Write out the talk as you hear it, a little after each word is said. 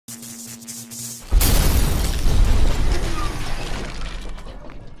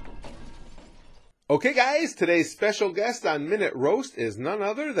Okay guys, today's special guest on Minute Roast is none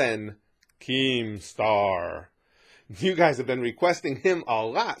other than Keemstar. You guys have been requesting him a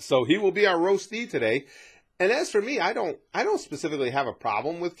lot, so he will be our roastee today. And as for me, I don't specifically have a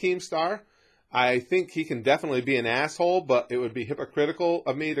problem with Keemstar. I think he can definitely be an asshole, but it would be hypocritical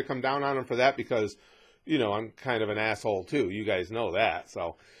of me to come down on him for that because, you know, I'm kind of an asshole too. You guys know that.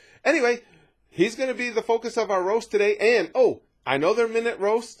 So anyway, he's going to be the focus of our roast today. And, oh, I know they're Minute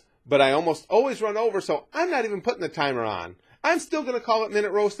Roast, but I almost always run over, so I'm not even putting the timer on. I'm still going to call it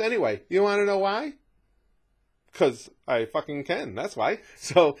Minute Roast anyway. You want to know why? Because I fucking can. That's why.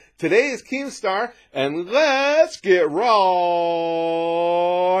 So today is Keemstar, and let's get right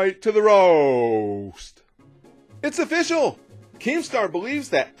to the roast. It's official. Keemstar believes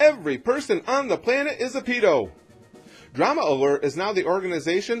that every person on the planet is a pedo. Drama Alert is now the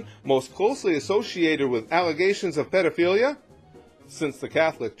organization most closely associated with allegations of pedophilia since the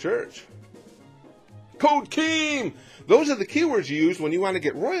Catholic Church. Code Keem! Those are the keywords you use when you want to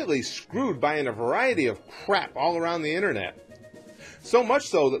get royally screwed by a variety of crap all around the internet. So much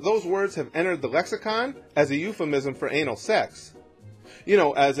so that those words have entered the lexicon as a euphemism for anal sex. You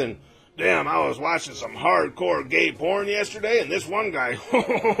know, as in, damn, I was watching some hardcore gay porn yesterday and this one guy,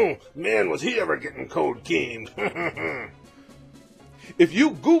 man, was he ever getting code Keemed. If you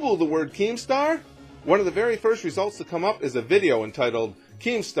Google the word Keemstar, one of the very first results to come up is a video entitled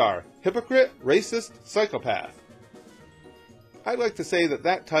Keemstar, Hypocrite, Racist, Psychopath. I'd like to say that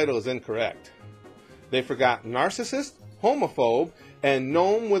that title is incorrect. They forgot narcissist, homophobe, and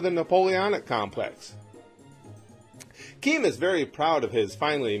gnome with a Napoleonic complex. Keem is very proud of his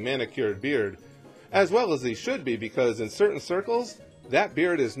finely manicured beard, as well as he should be, because in certain circles, that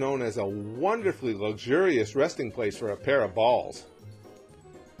beard is known as a wonderfully luxurious resting place for a pair of balls.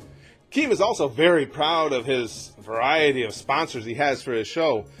 Keem is also very proud of his variety of sponsors he has for his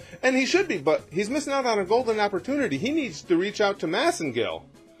show. And he should be, but he's missing out on a golden opportunity. He needs to reach out to Massengill,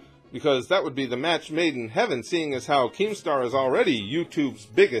 because that would be the match made in heaven, seeing as how Keemstar is already YouTube's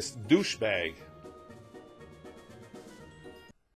biggest douchebag.